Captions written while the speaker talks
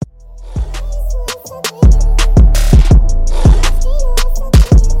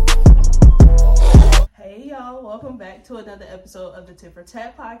episode of the Tit for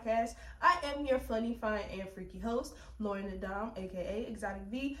Tat podcast. I am your funny, fine, and freaky host, Lauren the Dom, aka Exotic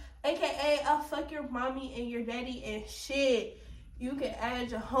V, aka I'll fuck your mommy and your daddy and shit. You can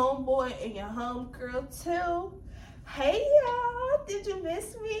add your homeboy and your homegirl too. Hey y'all, did you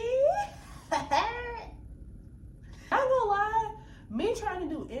miss me? I'm gonna lie, me trying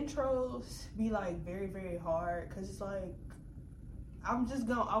to do intros be like very, very hard because it's like I'm just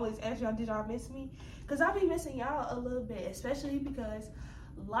gonna always ask y'all, did y'all miss me? Because I be missing y'all a little bit, especially because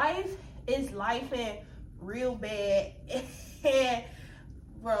life is life and real bad. And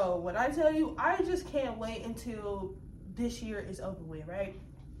bro, when I tell you, I just can't wait until this year is over with, right?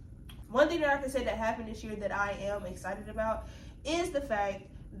 One thing that I can say that happened this year that I am excited about is the fact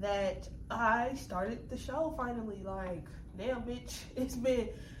that I started the show finally. Like, damn bitch, it's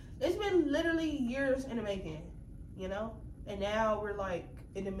been literally years in the making, you know? And now we're like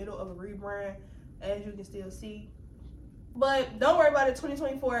in the middle of a rebrand, as you can still see. But don't worry about it,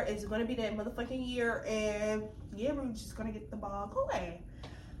 2024 is gonna be that motherfucking year, and yeah, we're just gonna get the ball going.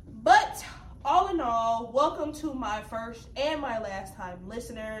 But all in all, welcome to my first and my last time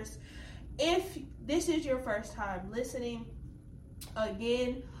listeners. If this is your first time listening,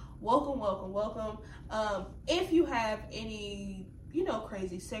 again, welcome. If you have any,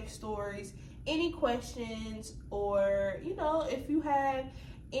 crazy sex stories, any questions, or, if you have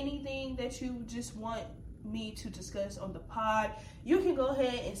anything that you just want me to discuss on the pod, you can go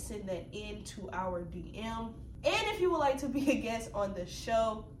ahead and send that in to our DM. And if you would like to be a guest on the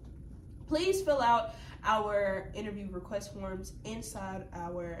show, please fill out our interview request forms inside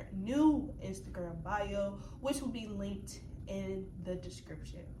our new Instagram bio, which will be linked in the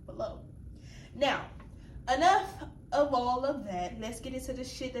description below. Now, enough of all of that. Let's get into the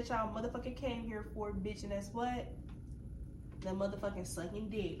shit that y'all motherfucking came here for, bitch. And that's what? The motherfucking sucking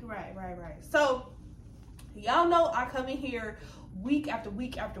dick. Right. So, y'all know I come in here week after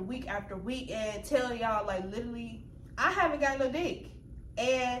week and tell y'all, like, literally, I haven't got no dick.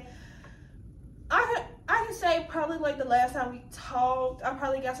 And I can say probably like the last time we talked, I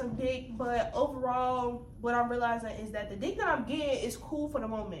probably got some dick, but overall, what I'm realizing is that the dick that I'm getting is cool for the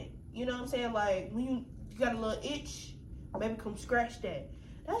moment. You know what I'm saying? Like, when you got a little itch, maybe come scratch that.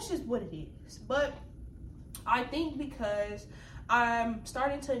 That's just what it is. But I think because I'm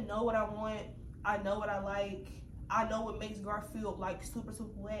starting to know what I want, I know what I like, I know what makes Garfield like super,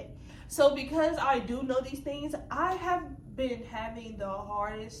 super wet. So because I do know these things, I have been having the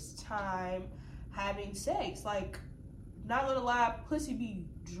hardest time having sex. Like, not gonna lie, pussy be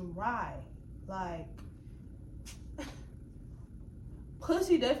dry. Like,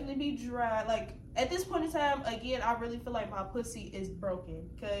 pussy definitely be dry. Like, at this point in time, again, I really feel like my pussy is broken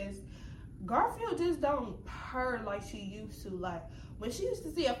because Garfield just don't purr like she used to. Like, when she used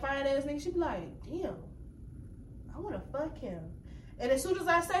to see a fine ass nigga, she'd be like, damn, I wanna fuck him. And as soon as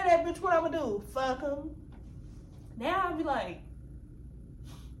I say that, bitch, what I'ma do? Fuck him. Now I'll be like,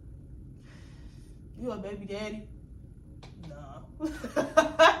 you a baby daddy? Nah.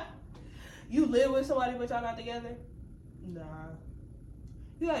 You live with somebody but y'all not together? Nah.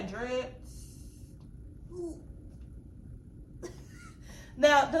 You got dreads?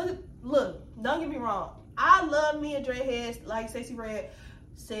 Now, don't get me wrong. I love me a dreadheads, like Stacey Red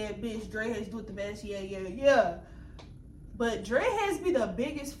said, bitch, dreadheads do it the best, yeah. But dreadheads be the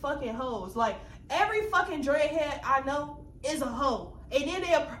biggest fucking hoes. Like, every fucking dreadhead I know is a hoe. And then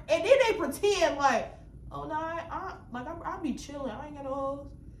they pretend like, oh no, I be chilling. I ain't got no hoes.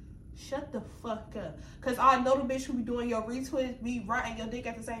 Shut the fuck up. Cause I know the bitch who be doing your retwist, be riding your dick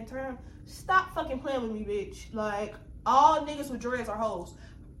at the same time. Stop fucking playing with me, bitch. Like, all niggas with dreads are hoes.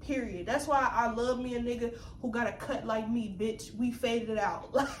 Period. That's why I love me a nigga who got a cut like me, bitch. We faded it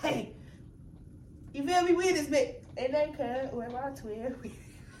out. Like, you feel me? We in this bitch. And they cut with my twin.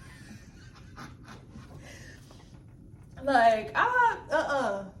 Like,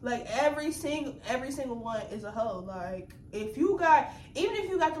 like every single one is a hoe. Like, even if you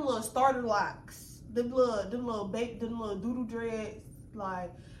got the little starter locks, them little doodle dreads,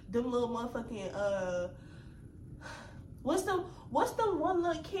 like them little motherfucking what's the one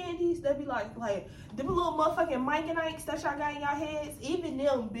little candies that be like them little motherfucking Mike and Ikes that y'all got in y'all heads? Even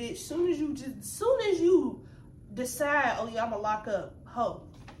them, bitch, soon as you decide, oh yeah, I'ma lock up, hoe.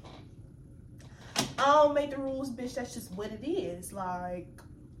 I don't make the rules, bitch. That's just what it is. Like,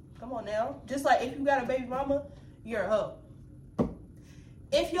 come on now. Just like if you got a baby mama, you're a hoe.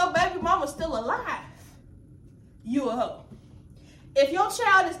 If your baby mama's still alive, you a hoe. If your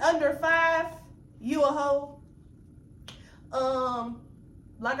child is under 5, you a hoe.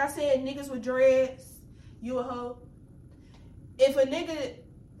 Like I said, niggas with dreads, you a hoe. If a nigga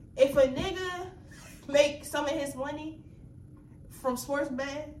make some of his money from sports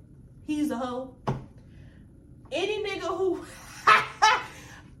betting, he's a hoe. Any nigga who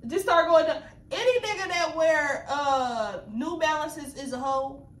just start going down. Any nigga that wear New Balances is a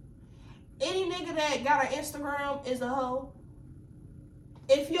hoe. Any nigga that got an Instagram is a hoe.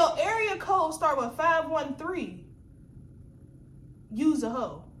 If your area code start with 513, use a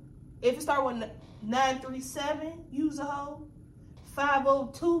hoe. If it start with 937, use a hoe.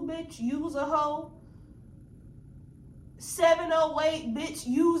 502, bitch, use a hoe. 708, bitch,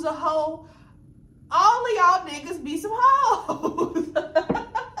 use a hoe. All of y'all niggas be some hoes.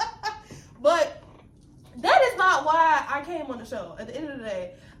 But that is not why I came on the show at the end of the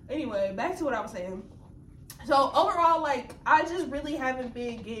day. Anyway, back to what I was saying. So overall, like, I just really haven't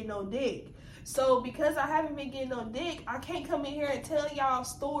been getting no dick. So because I haven't been getting no dick, I can't come in here and tell y'all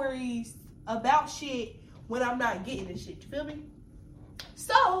stories about shit when I'm not getting this shit. You feel me?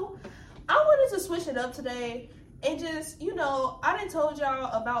 So I wanted to switch it up today and just, you know, I done told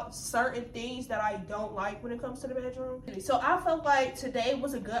y'all about certain things that I don't like when it comes to the bedroom. So I felt like today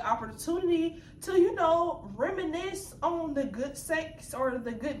was a good opportunity to, you know, reminisce on the good sex or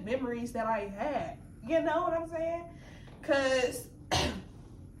the good memories that I had. You know what I'm saying? Because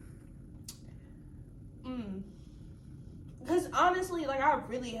honestly, like, I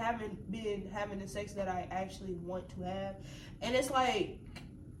really haven't been having the sex that I actually want to have. And it's like,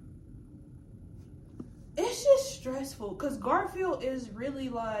 it's just stressful. Because Garfield is really,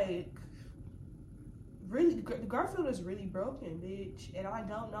 like, Garfield is really broken, bitch. And I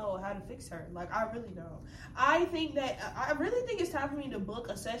don't know how to fix her. Like, I really don't. I really think it's time for me to book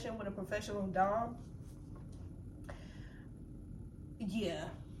a session with a professional dom. Yeah.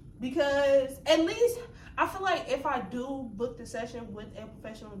 Because at least I feel like if I do book the session with a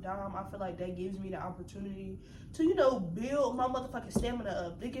professional dom, I feel like that gives me the opportunity to, you know, build my motherfucking stamina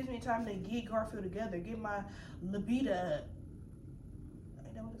up. It gives me time to get Garfield together, get my libido up.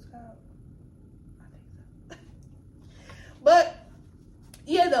 Ain't that what it's called? I think so. But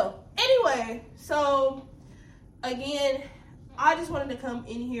yeah, though. Anyway, so again, I just wanted to come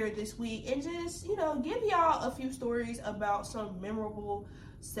in here this week and just, you know, give y'all a few stories about some memorable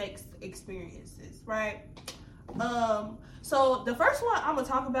sex experiences, right? So the first one I'm gonna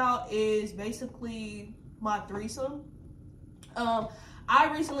talk about is basically my threesome.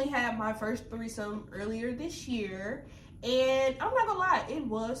 I recently had my first threesome earlier this year, and I'm not gonna lie, it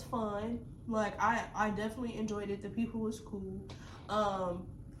was fun. Like, I definitely enjoyed it. The people was cool.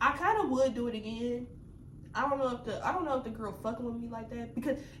 I kind of would do it again. I don't know if the girl fucking with me like that,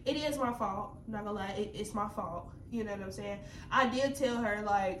 because it is my fault. I'm not gonna lie, it's my fault. You know what I'm saying? I did tell her,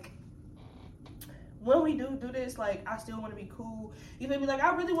 like, when we do this, like, I still want to be cool. You feel me? Like,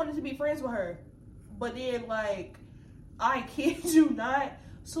 I really wanted to be friends with her. But then, like, I kid you not,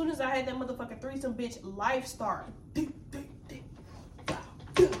 as soon as I had that motherfucking threesome, bitch, life started.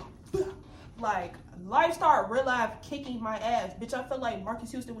 Like, life started real life kicking my ass. Bitch, I felt like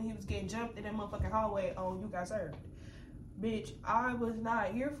Marcus Houston when he was getting jumped in that motherfucking hallway on You Got Served. Bitch, I was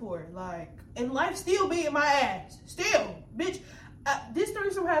not here for it. Like, and life still beating my ass. Still. Bitch, this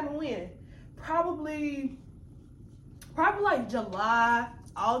threesome happened when? Probably like July,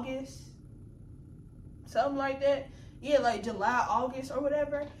 August. Something like that. Yeah, like July, August, or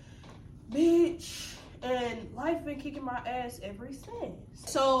whatever. Bitch. And life been kicking my ass ever since.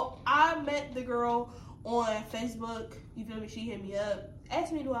 So I met the girl on Facebook. You feel me? She hit me up,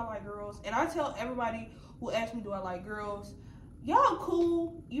 asked me, do I like girls? And I tell everybody who asks me, do I like girls? Y'all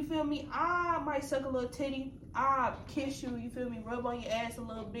cool. You feel me? I might suck a little titty. I kiss you. You feel me? Rub on your ass a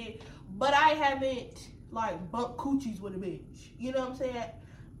little bit. But I haven't, like, bumped coochies with a bitch. You know what I'm saying?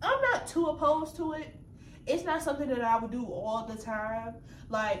 I'm not too opposed to it. It's not something that I would do all the time.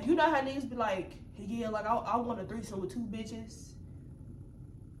 Like, you know how niggas be like, yeah, like, I want a threesome with 2 bitches.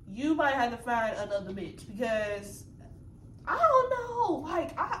 You might have to find another bitch, because I don't know.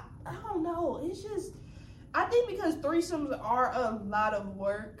 Like, I don't know. It's just, I think because threesomes are a lot of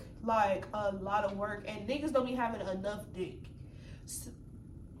work. Like, a lot of work. And niggas don't be having enough dick. So,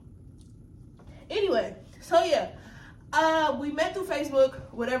 anyway, so yeah. We met through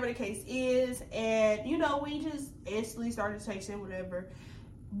Facebook, whatever the case is. And, you know, we just instantly started texting, whatever.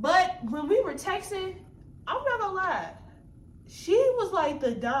 But when we were texting, I'm not gonna lie, she was like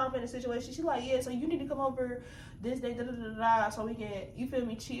the dom in the situation. She's like, yeah, so you need to come over this day, so we can, you feel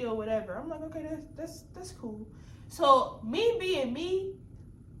me, chill, whatever. I'm like, okay, that's cool. So me being me,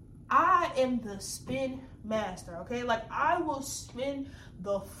 I am the spin master, okay? Like, I will spin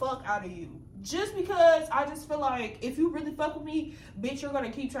the fuck out of you. Just because I just feel like if you really fuck with me, bitch, you're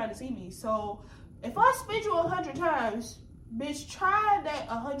gonna keep trying to see me. So if I spin you 100 times, bitch, try that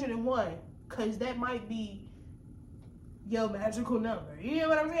 101, because that might be your magical number. You know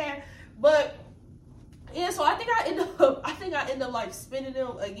what I'm saying? But yeah, so I think I end up like spending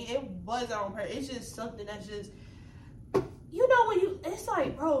them again. It wasn't on purpose. It's just something that's just, you know, when you, it's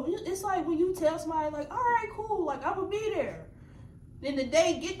like, bro, it's like when you tell somebody like, all right, cool, like I'm gonna be there. Then the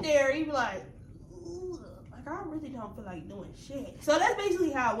day get there, you be like, like I really don't feel like doing shit. So that's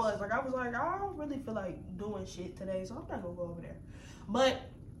basically how it was. Like I was like, I don't really feel like doing shit today, so I'm not gonna go over there. But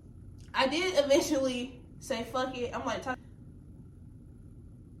I did eventually say fuck it. I'm like,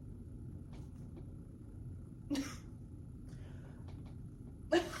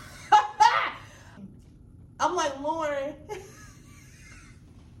 I'm like, Lauren.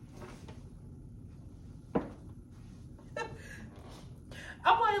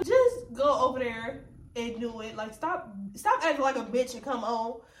 I'm like, just go over there and do it. Like, stop acting like a bitch and come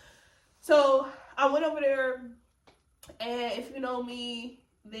on. So I went over there, and if you know me,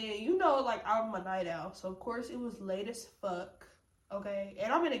 then you know, like, I'm a night owl. So of course it was late as fuck. Okay,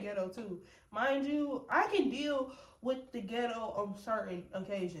 and I'm in the ghetto too, mind you. I can deal with the ghetto on certain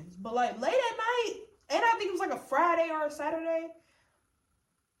occasions, but like late at night, and I think it was like a Friday or a Saturday.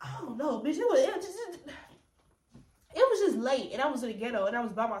 I don't know, bitch. It was just late, and I was in the ghetto, and I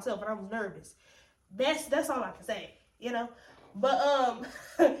was by myself, and I was nervous. That's all I can say, you know. But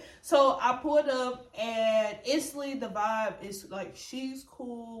so I pulled up, and instantly the vibe is like she's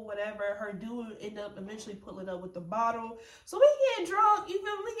cool, whatever. Her dude ended up eventually pulling up with the bottle, so we get drunk. You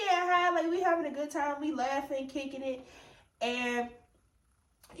feel me? We get high, like we having a good time, we laughing, kicking it, and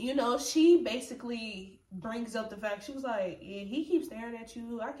you know she basically brings up the fact, she was like, yeah, he keeps staring at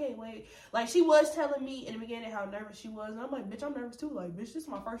you, I can't wait. Like she was telling me in the beginning how nervous she was, and I'm like, bitch, I'm nervous too. Like, bitch, this is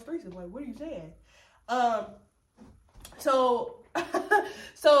my first threesome. Like, what are you saying? So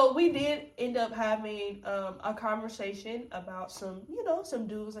we did end up having a conversation about some, you know, some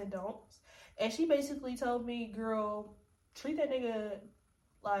do's and don'ts. And she basically told me, girl, treat that nigga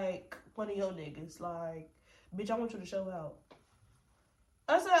like one of your niggas. Like, bitch, I want you to show out.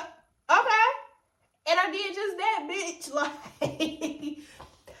 I said, okay. And I did just that, bitch. Like,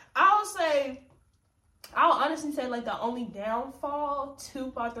 I'll honestly say, like, the only downfall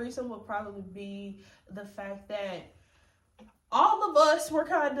to my threesome would probably be the fact that all of us are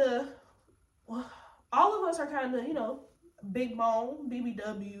kind of, you know, big bone,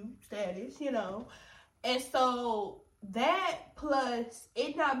 BBW status, you know. And so that plus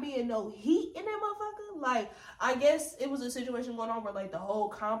it not being no heat in that motherfucker, like, I guess it was a situation going on where, like, the whole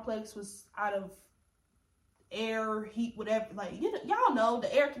complex was out of air, heat, whatever. Like, you know, y'all know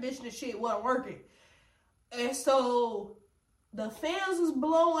the air conditioning shit wasn't working. And so the fans was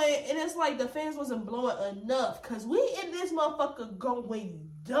blowing, and it's like the fans wasn't blowing enough, because we in this motherfucker going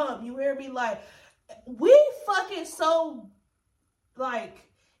dumb. You hear me? Like, we fucking so, like,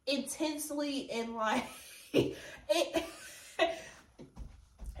 intensely, and like,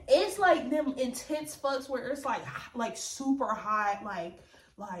 it's like them intense fucks where it's like super hot, like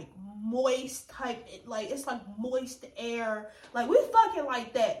moist type, like it's like moist air, like we fucking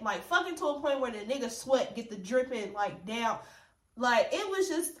like that, like fucking to a point where the nigga sweat get the dripping like down, like it was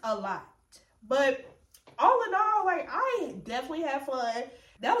just a lot. But all in all, like I definitely had fun.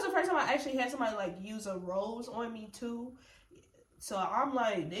 That was the first time I actually had somebody like use a rose on me too. So I'm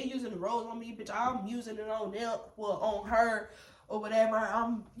like, they using the rose on me, bitch, I'm using it on them, well, on her or whatever.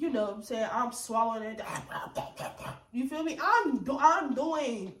 I'm, you know what I'm saying, I'm swallowing it. You feel me? I'm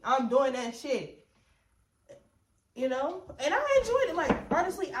doing that shit. You know? And I enjoyed it. Like,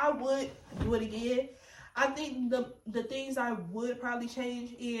 honestly, I would do it again. I think the things I would probably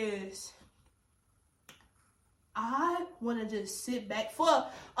change is I want to just sit back for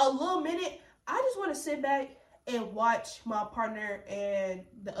a little minute. I just want to sit back and watch my partner and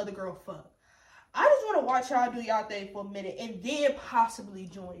the other girl fuck. I just want to watch y'all do y'all thing for a minute and then possibly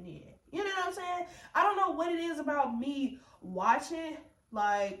join in. You know what I'm saying? I don't know what it is about me watching.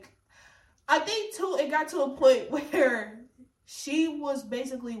 Like, I think too, it got to a point where she was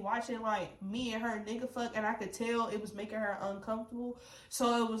basically watching like me and her nigga fuck, and I could tell it was making her uncomfortable.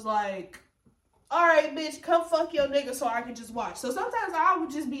 So it was like, all right, bitch, come fuck your nigga so I can just watch. So sometimes I would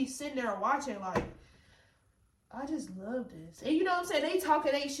just be sitting there watching like, I just love this. And you know what I'm saying? They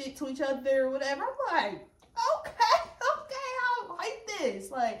talking they shit to each other or whatever. I'm like, okay, I like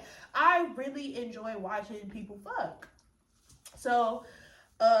this. Like, I really enjoy watching people fuck. So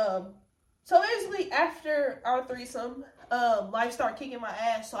basically after our threesome, life started kicking my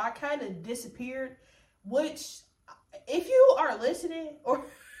ass. So I kind of disappeared, which if you are listening or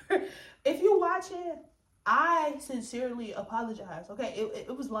if you watching, I sincerely apologize. Okay,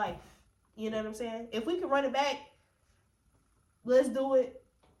 it was life. You know what I'm saying? If we can run it back, let's do it.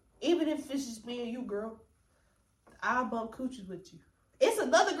 Even if it's just me and you, girl. I'll bump coochies with you. It's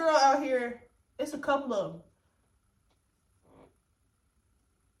another girl out here. It's a couple of them.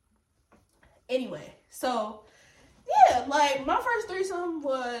 Anyway, so yeah, like my first threesome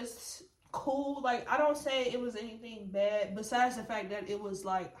was cool. Like I don't say it was anything bad besides the fact that it was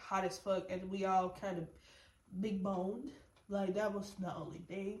like hot as fuck and we all kind of big boned. Like that was the only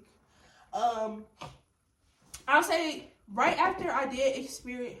thing. I'll say right after I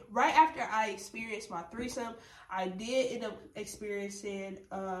experienced my threesome, I did end up experiencing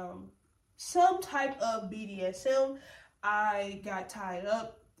some type of BDSM. I got tied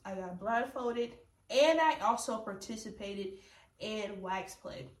up, I got blindfolded, and I also participated in wax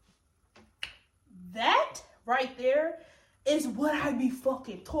play. That right there is what I be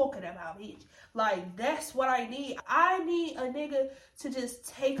fucking talking about, bitch. Like, that's what I need. I need a nigga to just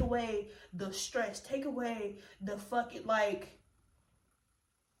take away the stress, take away the fucking, like,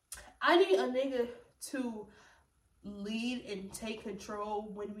 I need a nigga to lead and take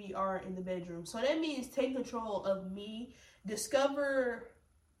control when we are in the bedroom. So that means take control of me, discover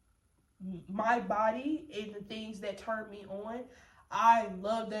my body and the things that turn me on. I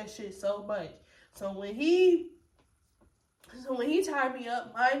love that shit so much. So when he tied me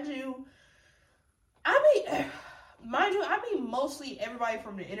up, mind you, I mean mostly everybody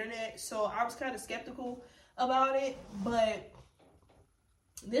from the internet, so I was kind of skeptical about it, but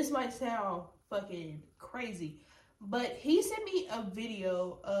this might sound fucking crazy, but he sent me a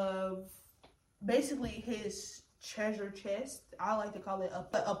video of basically his treasure chest. I like to call it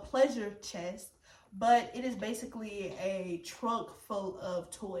a pleasure chest, but it is basically a trunk full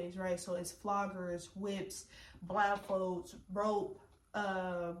of toys, right? So it's floggers, whips, blindfolds, rope,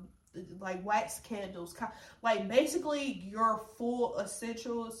 like wax candles, like basically your full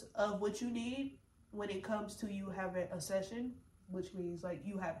essentials of what you need when it comes to you having a session, which means like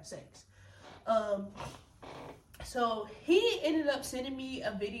you having sex. So he ended up sending me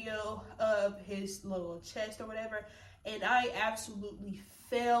a video of his little chest or whatever, and I absolutely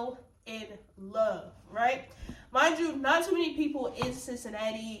fell in love, right? Mind you, not too many people in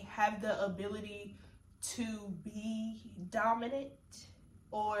Cincinnati have the ability to be dominant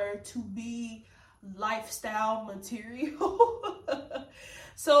or to be lifestyle material.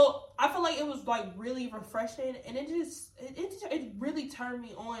 So I feel like it was like really refreshing, and it really turned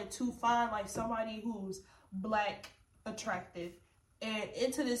me on to find like somebody who's black, attractive, and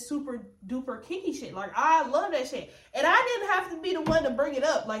into this super duper kinky shit. Like I love that shit, and I didn't have to be the one to bring it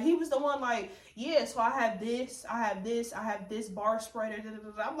up. Like he was the one, like, yeah, so I have this bar spreader.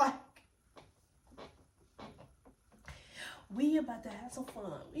 I'm like, we about to have some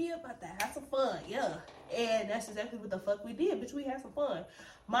fun. Yeah. And that's exactly what the fuck we did, bitch. We had some fun.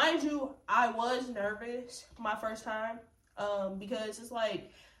 Mind you, I was nervous my first time, because it's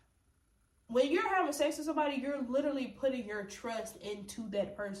like, when you're having sex with somebody, you're literally putting your trust into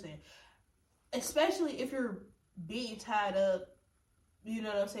that person. Especially if you're being tied up, you know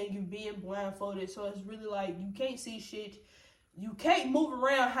what I'm saying? You're being blindfolded. So it's really like, you can't see shit. You can't move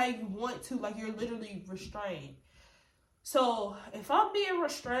around how you want to. Like, you're literally restrained. So if I'm being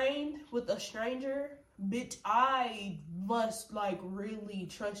restrained with a stranger, bitch, I must like really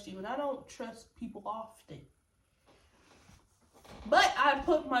trust you. And I don't trust people often. But I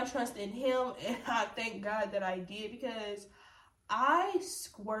put my trust in him, and I thank God that I did, because I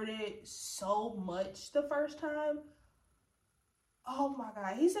squirted so much the first time. Oh my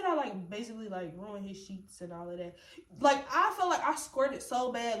God. He said I like basically like ruined his sheets and all of that. Like I felt like I squirted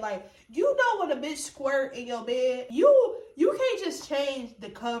so bad. Like, you know when a bitch squirt in your bed, you can't just change the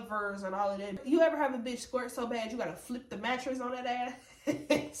covers and all of that. You ever have a bitch squirt so bad you gotta flip the mattress on that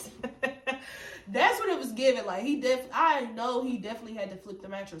ass? That's what it was giving. Like I know he definitely had to flip the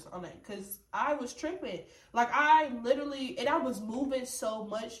mattress on that, because I was tripping. Like I was moving so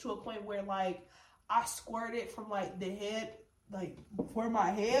much to a point where like I squirted from like the head, like where my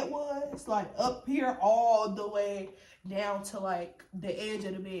head was, like up here all the way down to like the edge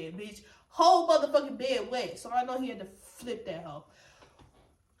of the bed, bitch. Whole motherfucking bed wet. So I know he had to flip that hoe.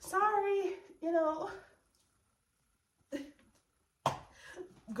 Sorry, you know.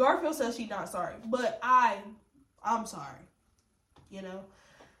 Garfield says she's not sorry, but I'm sorry, you know.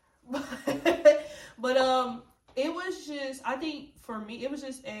 But it was just, I think for me, it was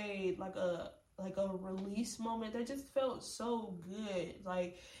just a release moment that just felt so good.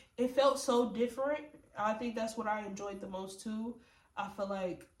 Like, it felt so different. I think that's what I enjoyed the most too. I feel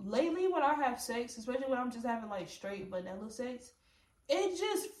like lately when I have sex, especially when I'm just having like straight vanilla sex, it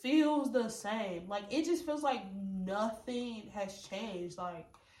just feels the same. Like, it just feels like nothing has changed. Like,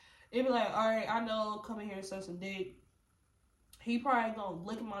 it'd be like, all right, I know, come in here and suck some dick. He probably gonna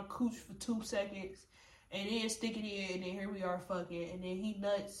lick my cooch for 2 seconds, and then stick it in, and then here we are fucking, and then he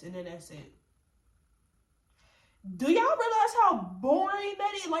nuts, and then that's it. Do y'all realize how boring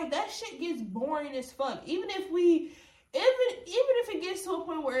that is? Like, that shit gets boring as fuck. Even if it gets to a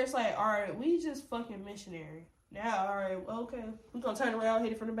point where it's like, all right, we just fucking missionary. Now, all right, okay, we gonna turn around,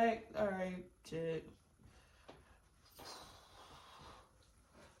 hit it from the back. All right, shit.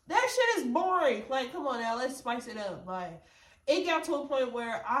 That shit is boring. Like, come on now, let's spice it up. Like, it got to a point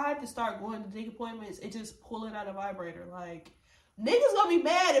where I had to start going to dick appointments and just pulling out a vibrator. Like, niggas gonna be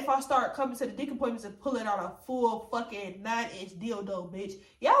mad if I start coming to the dick appointments and pulling out a full fucking 9-inch dildo, bitch.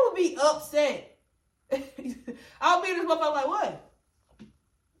 Y'all would be upset. I'll be in this motherfucker like, what?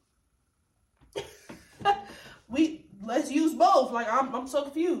 Let's use both. Like, I'm so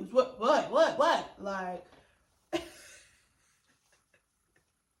confused. What? Like,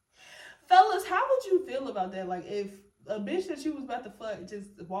 fellas, how would you feel about that? Like, if a bitch that you was about to fuck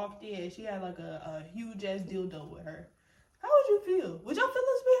just walked in, she had like a huge ass dildo with her. How would you feel? Would your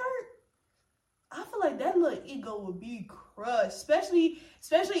feelings be hurt? I feel like that little ego would be crushed, especially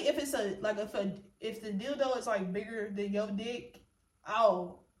if it's if the dildo is like bigger than your dick.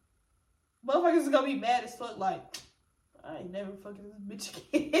 Oh, motherfuckers is gonna be mad as fuck. Like, I ain't never fucking this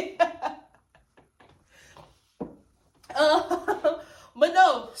bitch again. But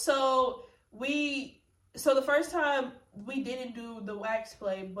no, so the first time we didn't do the wax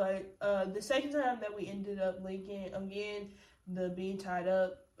play, but the second time that we ended up linking again, the being tied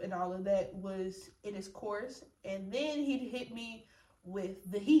up and all of that was in its course, and then he hit me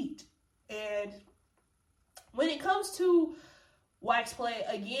with the heat. And when it comes to wax play,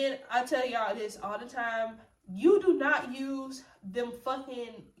 again, I tell y'all this all the time: you do not use them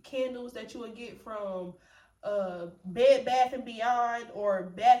fucking candles that you would get from Bed Bath and Beyond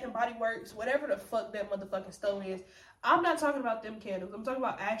or Bath and Body Works, whatever the fuck that motherfucking store is. I'm not talking about them candles. I'm talking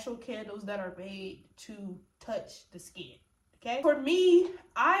about actual candles that are made to touch the skin. Okay? For me,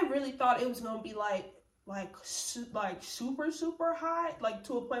 I really thought it was gonna be like super, super hot, like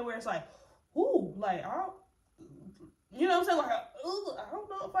to a point where it's like, ooh, like, you know what I'm saying? Like, ooh, I don't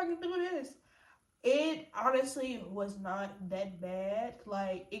know if I can do this. It honestly was not that bad.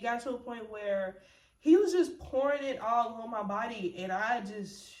 Like, it got to a point where he was just pouring it all on my body, and I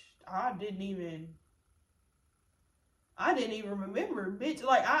didn't even remember, bitch.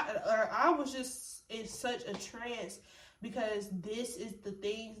 Like, I was just in such a trance because this is the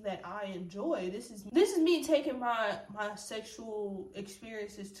things that I enjoy. This is me taking my sexual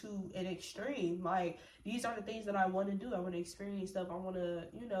experiences to an extreme. Like, these are the things that I want to do. I want to experience stuff. I want to,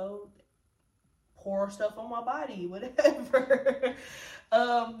 pour stuff on my body, whatever.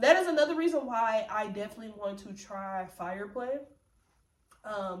 That is another reason why I definitely want to try fire play.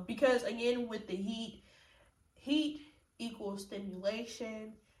 Because again, with the heat equals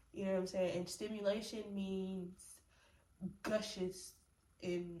stimulation, you know what I'm saying? And stimulation means gushes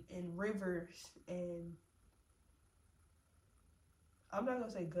in rivers, and I'm not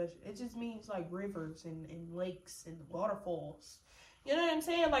gonna say gush. It just means like rivers and lakes and waterfalls. You know what I'm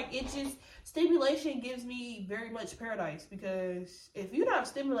saying? Like, it just, stimulation gives me very much paradise, because if you're not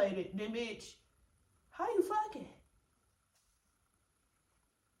stimulated, then bitch, how you fucking?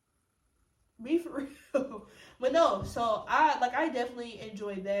 Be for real. But no, so I definitely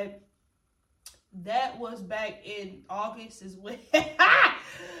enjoyed that. That was back in August as well.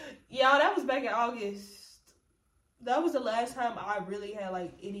 Y'all, that was back in August. That was the last time I really had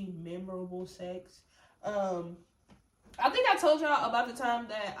like any memorable sex. I think I told y'all about the time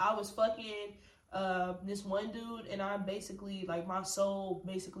that I was fucking this one dude, and I basically, like, my soul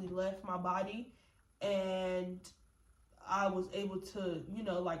basically left my body, and I was able to,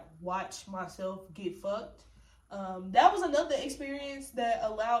 like, watch myself get fucked. That was another experience that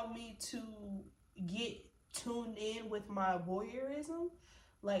allowed me to get tuned in with my voyeurism.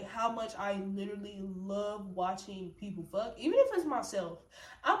 Like, how much I literally love watching people fuck, even if it's myself.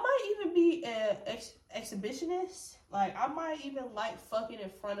 I might even be an exhibitionist. Like, I might even like fucking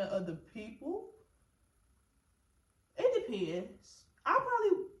in front of other people. It depends.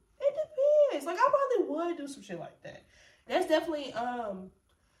 It depends. Like, I probably would do some shit like that. That's definitely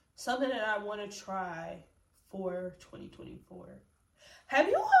something that I want to try for 2024. Have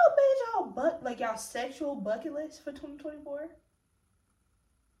you all made y'all sexual bucket list for 2024?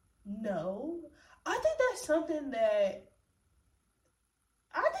 No. I think that's something that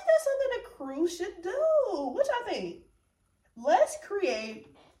crew should do. What y'all think? Let's create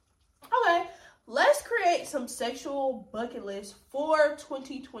some sexual bucket list for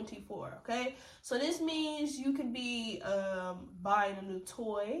 2024, okay? So this means you can be buying a new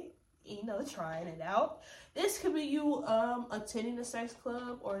toy. trying it out. This could be you attending a sex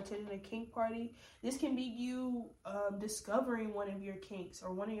club or attending a kink party. This can be you discovering one of your kinks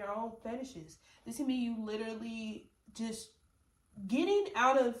or one of your own fetishes. This can be you literally just getting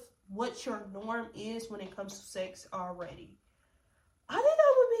out of what your norm is when it comes to sex already. I think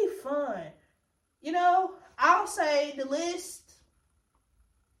that would be fun. I'll say the list,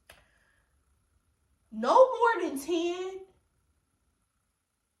 no more than 10.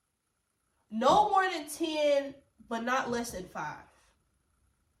 No more than 10, but not less than 5.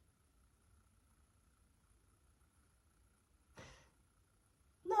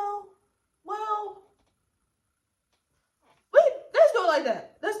 No. Well, let's do it like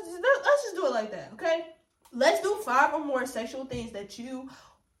that. Let's just do it like that, okay? Let's do 5 or more sexual things that you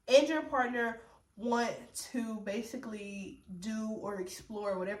and your partner want to basically do or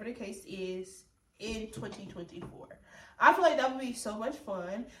explore, whatever the case is, in 2024. I feel like that would be so much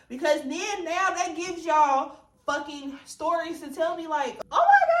fun, because then now that gives y'all fucking stories to tell me, like, oh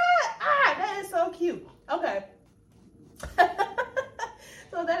my god, that is so cute. Okay.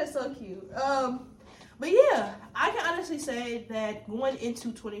 So that is so cute. But yeah, I can honestly say that going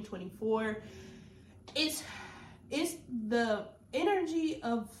into 2024, it's the energy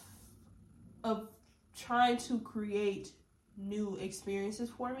of trying to create new experiences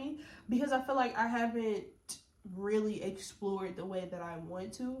for me, because I feel like I haven't really explored the way that I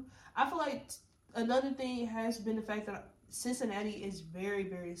want to. I feel like another thing has been the fact that Cincinnati is very,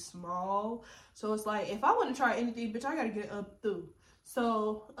 very small. So it's like, if I want to try anything, bitch, I gotta get up through.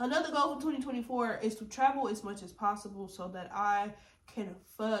 So another goal for 2024 is to travel as much as possible so that I can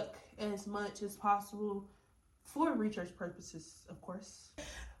fuck as much as possible for research purposes, of course.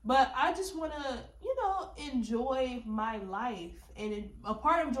 But I just want to, enjoy my life. And a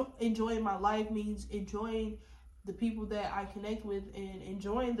part of enjoying my life means enjoying the people that I connect with and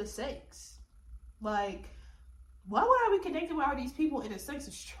enjoying the sex. Like, why would I be connected with all these people and the sex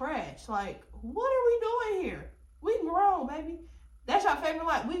is trash? Like, what are we doing here? We grown, baby. That's our favorite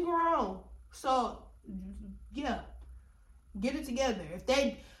life. We grown. So, yeah. Get it together.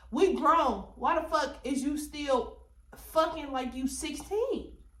 We grown, why the fuck is you still fucking like you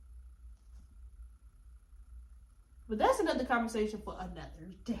 16? But that's another conversation for another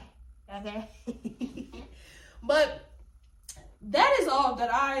day, okay? But that is all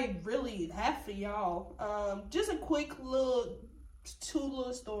that I really have for y'all. Just a quick two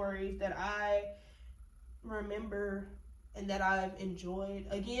little stories that I remember and that I've enjoyed.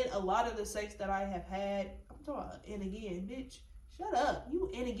 Again, a lot of the sex that I have had, I'm talking about, and again, bitch, shut up. You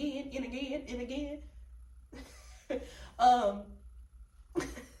and again, and again, and again.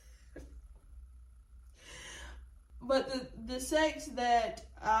 But the sex that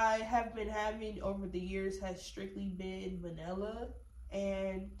I have been having over the years has strictly been vanilla,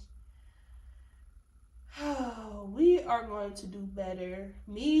 and we are going to do better.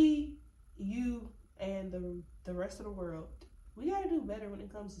 Me, you, and the rest of the world. We gotta do better when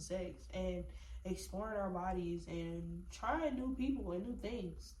it comes to sex and exploring our bodies and trying new people and new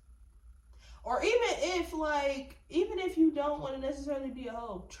things. Or even if you don't want to necessarily be a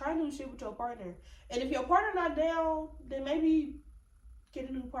hoe, try new shit with your partner. And if your partner not down, then maybe get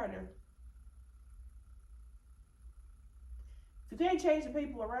a new partner. If you can't change the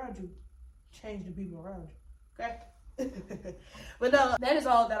people around you, change the people around you. Okay? But no, that is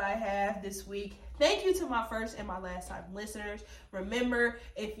all that I have this week. Thank you to my first and my last time listeners. Remember,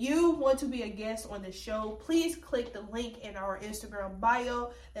 if you want to be a guest on the show, please click the link in our Instagram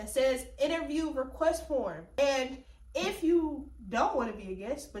bio that says interview request form. And if you don't want to be a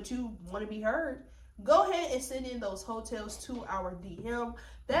guest, but you want to be heard, go ahead and send in those hotels to our DM.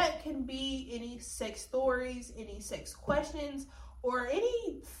 That can be any sex stories, any sex questions, or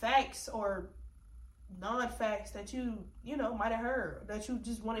any facts or non-facts that you might have heard that you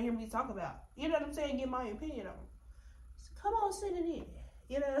just want to hear me talk about. You know what I'm saying? Get my opinion on. So come on, send it in.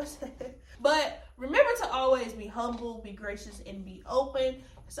 You know what I'm saying? But remember to always be humble, be gracious, and be open.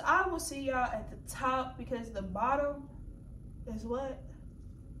 So I will see y'all at the top, because the bottom is what?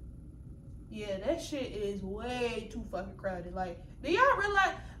 Yeah, that shit is way too fucking crowded. Like, do y'all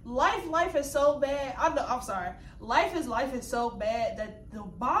realize life is so bad? I'm sorry. Life is so bad that the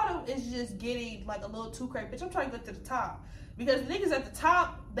bottom is just getting like a little too crazy. Bitch, I'm trying to get to the top. Because the niggas at the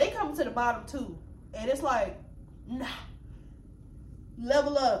top, they come to the bottom too. And it's like, nah.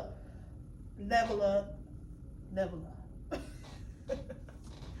 Level up. Level up. Level up.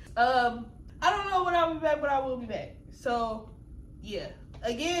 I don't know when I'll be back, but I will be back. So, yeah.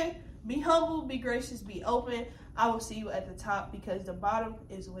 Again, be humble, be gracious, be open. I will see you at the top, because the bottom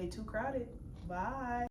is way too crowded. Bye.